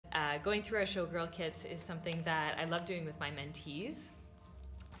going through our Showgirl kits is something that I love doing with my mentees.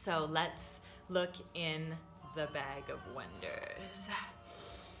 So let's look in the bag of wonders.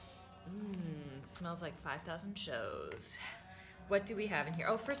 Smells like 5,000 shows. What do we have in here?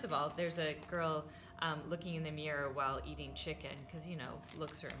 Oh, first of all, there's a girl looking in the mirror while eating chicken, because, you know,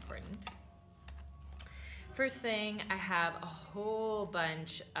 looks are important. First thing, I have a whole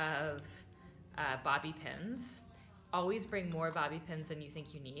bunch of bobby pins. Always bring more bobby pins than you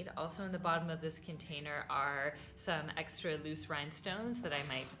think you need. Also in the bottom of this container are some extra loose rhinestones that I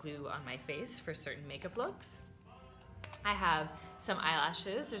might glue on my face for certain makeup looks. I have some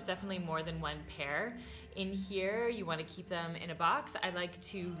eyelashes. There's definitely more than one pair. In here, you want to keep them in a box. I like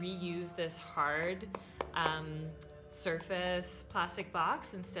to reuse this hard surface plastic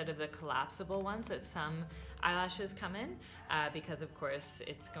box instead of the collapsible ones that some eyelashes come in, because of course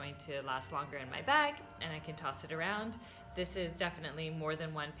it's going to last longer in my bag and I can toss it around. This is definitely more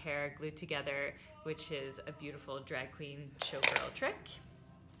than one pair glued together, which is a beautiful drag queen showgirl trick.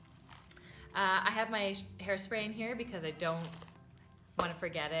 I have my hairspray in here because I don't want to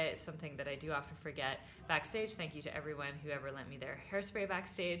forget it. It's something that I do often forget backstage. Thank you to everyone who ever lent me their hairspray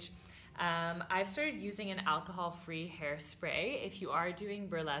backstage. I've started using an alcohol-free hairspray. If you are doing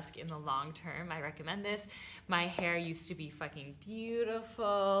burlesque in the long term, I recommend this. My hair used to be fucking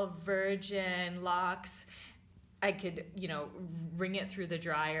beautiful, virgin locks. I could, you know, wring it through the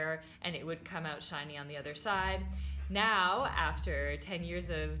dryer and it would come out shiny on the other side. Now, after 10 years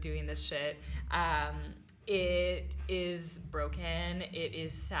of doing this shit, it is broken, it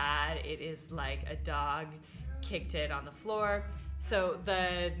is sad, it is like a dog kicked it on the floor. So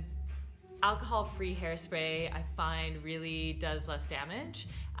the alcohol-free hairspray I find really does less damage,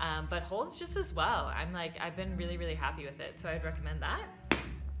 but holds just as well. I've been really, really happy with it, so I'd recommend that.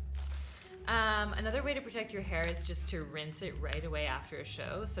 Another way to protect your hair is just to rinse it right away after a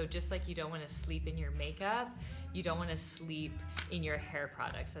show. So just like you don't want to sleep in your makeup, you don't want to sleep in your hair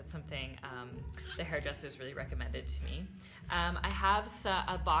products. That's something the hairdressers really recommended to me. I have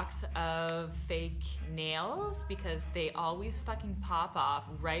a box of fake nails because they always fucking pop off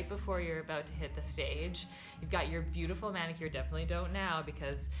right before you're about to hit the stage. You've got your beautiful manicure, definitely don't now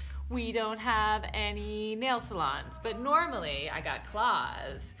because we don't have any nail salons, but normally I got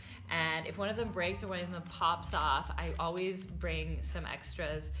claws. And if one of them breaks or one of them pops off, I always bring some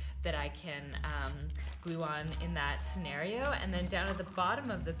extras that I can glue on in that scenario. And then down at the bottom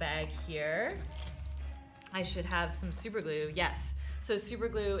of the bag here, I should have some super glue. Yes, so super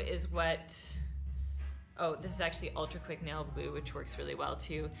glue is what, oh, this is actually ultra quick nail glue, which works really well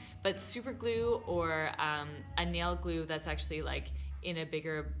too. But super glue or a nail glue that's actually like in a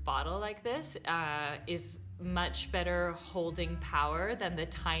bigger bottle like this is much better holding power than the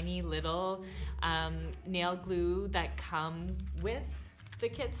tiny little nail glue that come with the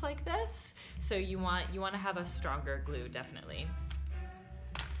kits like this. So you want to have a stronger glue, definitely.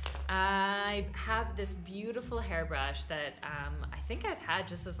 I have this beautiful hairbrush that I think I've had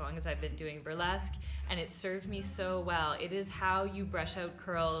just as long as I've been doing burlesque, and it served me so well. It is how you brush out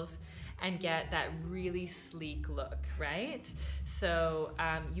curls and get that really sleek look, right? So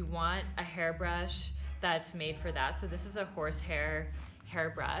you want a hairbrush that's made for that. So this is a horsehair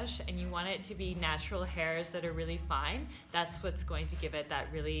hairbrush, and you want it to be natural hairs that are really fine. That's what's going to give it that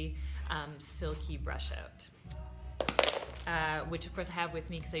really silky brush out. Which of course I have with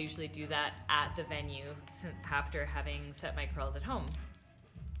me because I usually do that at the venue after having set my curls at home.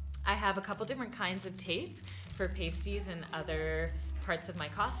 I have a couple different kinds of tape for pasties and other parts of my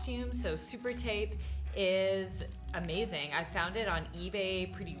costume. So super tape is amazing. I found it on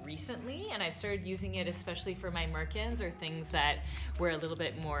eBay pretty recently, and I've started using it especially for my merkins or things that we're a little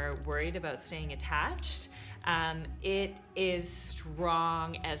bit more worried about staying attached. It is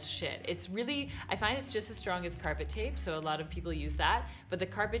strong as shit. It's really, I find it's just as strong as carpet tape, so a lot of people use that, but the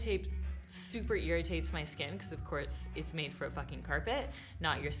carpet tape super irritates my skin because of course it's made for a fucking carpet,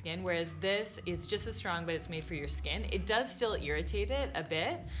 not your skin, whereas this is just as strong but it's made for your skin. It does still irritate it a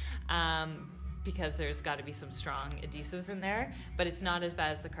bit because there's got to be some strong adhesives in there, but it's not as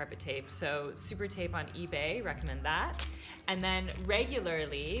bad as the carpet tape. So super tape on eBay, recommend that. And then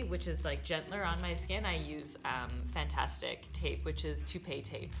regularly, which is like gentler on my skin, I use Fantastic tape, which is toupee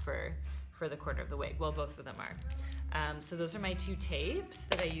tape for the corner of the wig. Well, both of them are. So those are my two tapes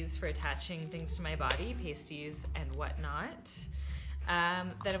that I use for attaching things to my body, pasties and whatnot.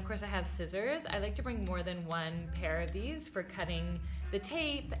 Then of course I have scissors. I like to bring more than one pair of these for cutting the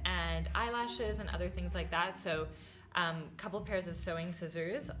tape and eyelashes and other things like that. So couple pairs of sewing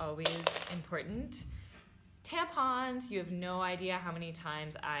scissors, always important. Tampons, you have no idea how many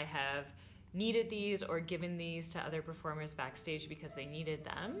times I have needed these or given these to other performers backstage because they needed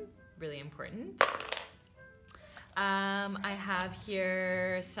them. Really important. I have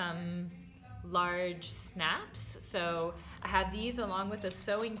here some large snaps. So I have these along with a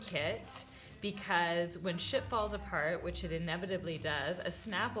sewing kit because when shit falls apart, which it inevitably does, a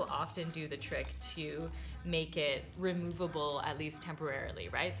snap will often do the trick to make it removable, at least temporarily,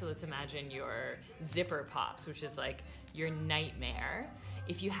 right? So let's imagine your zipper pops, which is like your nightmare.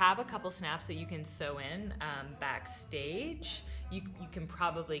 If you have a couple snaps that you can sew in backstage, you can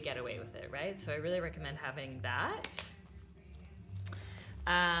probably get away with it, right? So I really recommend having that.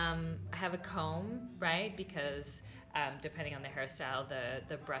 I have a comb, right? Because depending on the hairstyle,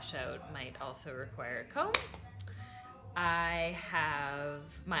 the brush out might also require a comb. I have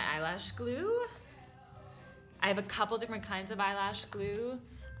my eyelash glue. I have a couple different kinds of eyelash glue.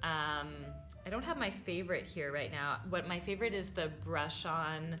 I don't have my favorite here right now. What my favorite is the brush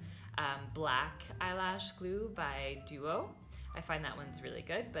on black eyelash glue by Duo. I find that one's really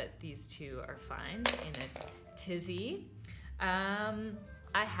good, but these two are fine in a tizzy.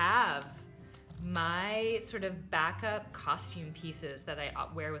 I have my sort of backup costume pieces that I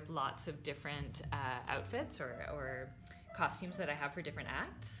wear with lots of different outfits or costumes that I have for different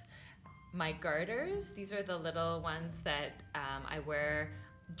acts. My garters, these are the little ones that I wear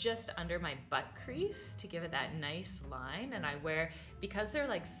just under my butt crease to give it that nice line, and I wear, because they're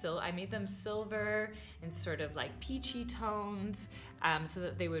like I made them silver and sort of like peachy tones so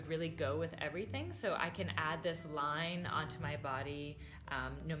that they would really go with everything, so I can add this line onto my body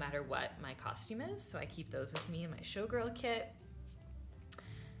no matter what my costume is. So I keep those with me in my Showgirl kit.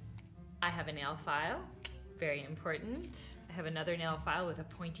 I have a nail file, very important. I have another nail file with a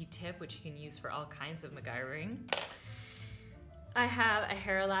pointy tip, which you can use for all kinds of MacGyvering. I have a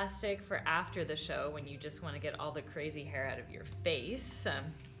hair elastic for after the show when you just want to get all the crazy hair out of your face.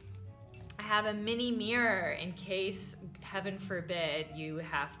 I have a mini mirror in case, heaven forbid, you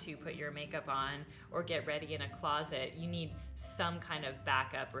have to put your makeup on or get ready in a closet. You need some kind of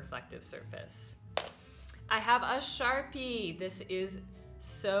backup reflective surface. I have a Sharpie. This is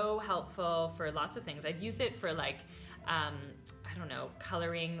so helpful for lots of things. I've used it for like, I don't know,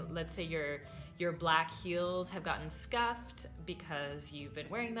 coloring. Let's say your black heels have gotten scuffed because you've been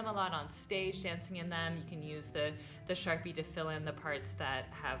wearing them a lot on stage, dancing in them. You can use the Sharpie to fill in the parts that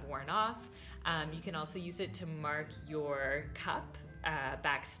have worn off. You can also use it to mark your cup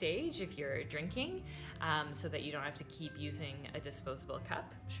backstage if you're drinking, so that you don't have to keep using a disposable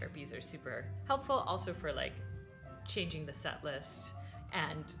cup. Sharpies are super helpful also for like changing the set list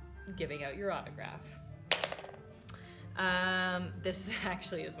and giving out your autograph. This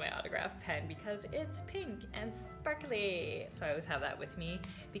actually is my autograph pen because it's pink and sparkly. So I always have that with me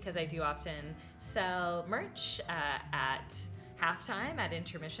because I do often sell merch at halftime, at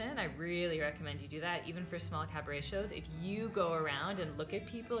intermission. I really recommend you do that, even for small cabaret shows. If you go around and look at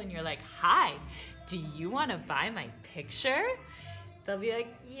people and you're like, hi, do you want to buy my picture? They'll be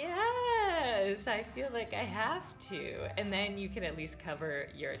like, yes, I feel like I have to. And then you can at least cover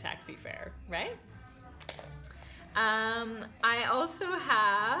your taxi fare, right? I also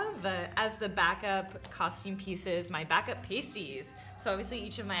have, as the backup costume pieces, my backup pasties. So obviously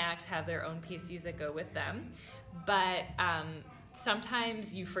each of my acts have their own pasties that go with them, but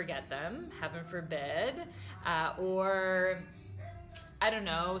sometimes you forget them, heaven forbid, or I don't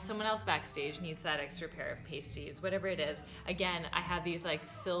know, someone else backstage needs that extra pair of pasties, whatever it is. Again, I have these like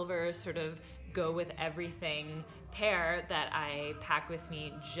silver sort of go with everything pair that I pack with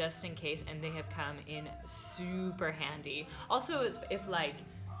me just in case, and they have come in super handy. Also, if like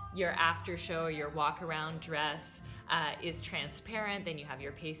your after show or your walk around dress is transparent, then you have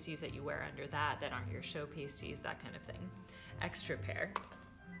your pasties that you wear under that aren't your show pasties, that kind of thing. Extra pair.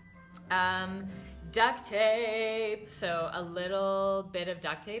 Duct tape. So a little bit of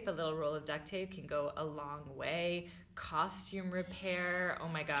duct tape, a little roll of duct tape can go a long way. Costume repair. Oh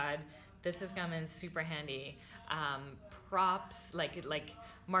my God. This has come in super handy. Props, like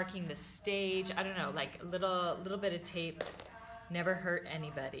marking the stage. I don't know, like a little bit of tape never hurt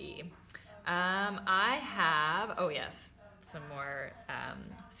anybody. I have, oh yes, some more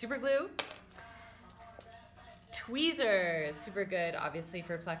super glue. Tweezers, super good obviously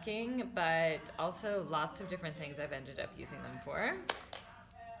for plucking, but also lots of different things I've ended up using them for.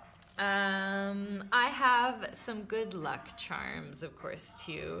 I have some good luck charms, of course,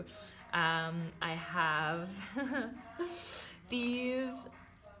 too. I have these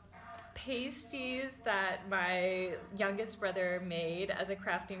pasties that my youngest brother made as a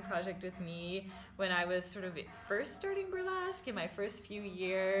crafting project with me when I was sort of first starting burlesque in my first few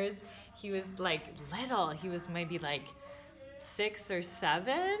years. He was like little. He was maybe like 6 or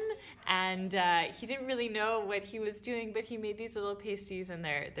 7, and he didn't really know what he was doing, but he made these little pasties, and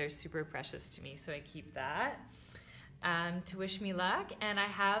they're super precious to me, so I keep that to wish me luck. And I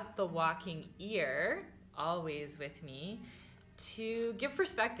have the walking ear always with me to give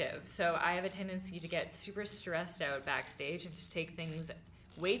perspective. So I have a tendency to get super stressed out backstage and to take things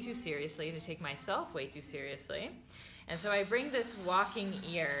way too seriously, to take myself way too seriously. And so I bring this walking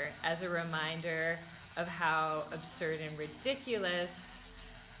ear as a reminder of how absurd and ridiculous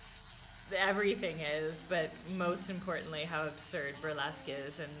everything is, but most importantly, how absurd burlesque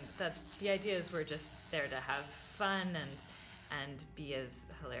is, and that the idea is we're just there to have fun and be as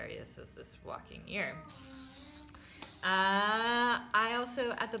hilarious as this walking ear. I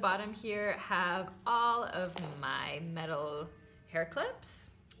also, at the bottom here, have all of my metal hair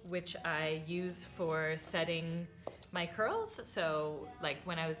clips, which I use for setting my curls. So like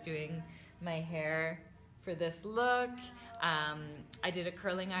when I was doing my hair for this look, I did a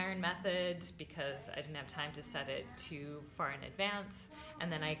curling iron method because I didn't have time to set it too far in advance,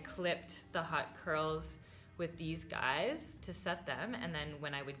 and then I clipped the hot curls with these guys to set them, and then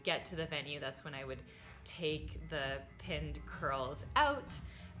when I would get to the venue, that's when I would take the pinned curls out,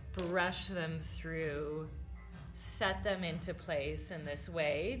 brush them through, set them into place in this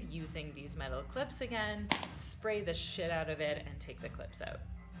wave using these metal clips again, spray the shit out of it, and take the clips out.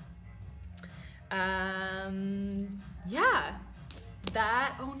 Yeah,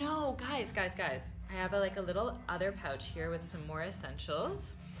 that, oh no, guys, I have like a little other pouch here with some more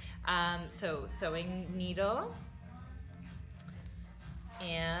essentials. So sewing needle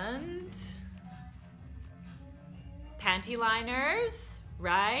and panty liners,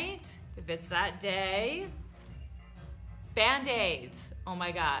 right? If it's that day. Band-aids, oh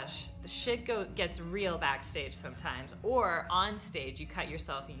my gosh, the shit gets real backstage sometimes, or on stage you cut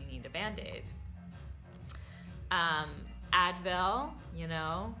yourself and you need a Band-aid. Advil, you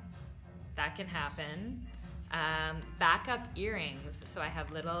know, that can happen. Backup earrings, so I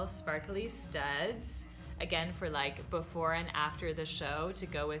have little sparkly studs, again for like before and after the show to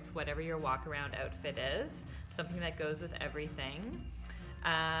go with whatever your walk-around outfit is, something that goes with everything.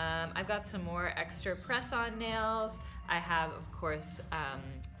 I've got some more extra press-on nails. I have, of course,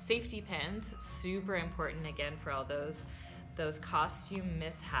 safety pins, super important again for all those costume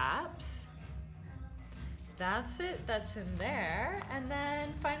mishaps. That's it, that's in there. And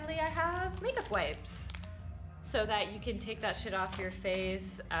then finally I have makeup wipes so that you can take that shit off your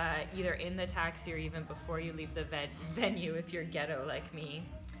face either in the taxi or even before you leave the venue if you're ghetto like me.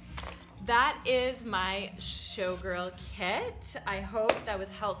 That is my Showgirl kit. I hope that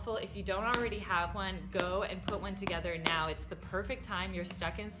was helpful. If you don't already have one, go and put one together now. It's the perfect time. You're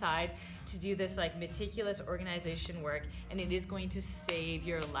stuck inside to do this like meticulous organization work, and it is going to save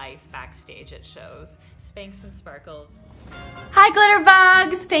your life backstage at shows. Spanks and sparkles. Hi Glitter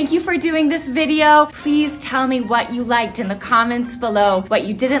Bugs! Thank you for doing this video. Please tell me what you liked in the comments below, what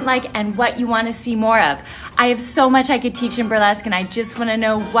you didn't like, and what you want to see more of. I have so much I could teach in burlesque, and I just want to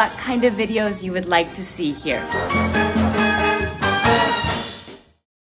know what kind of videos you would like to see here.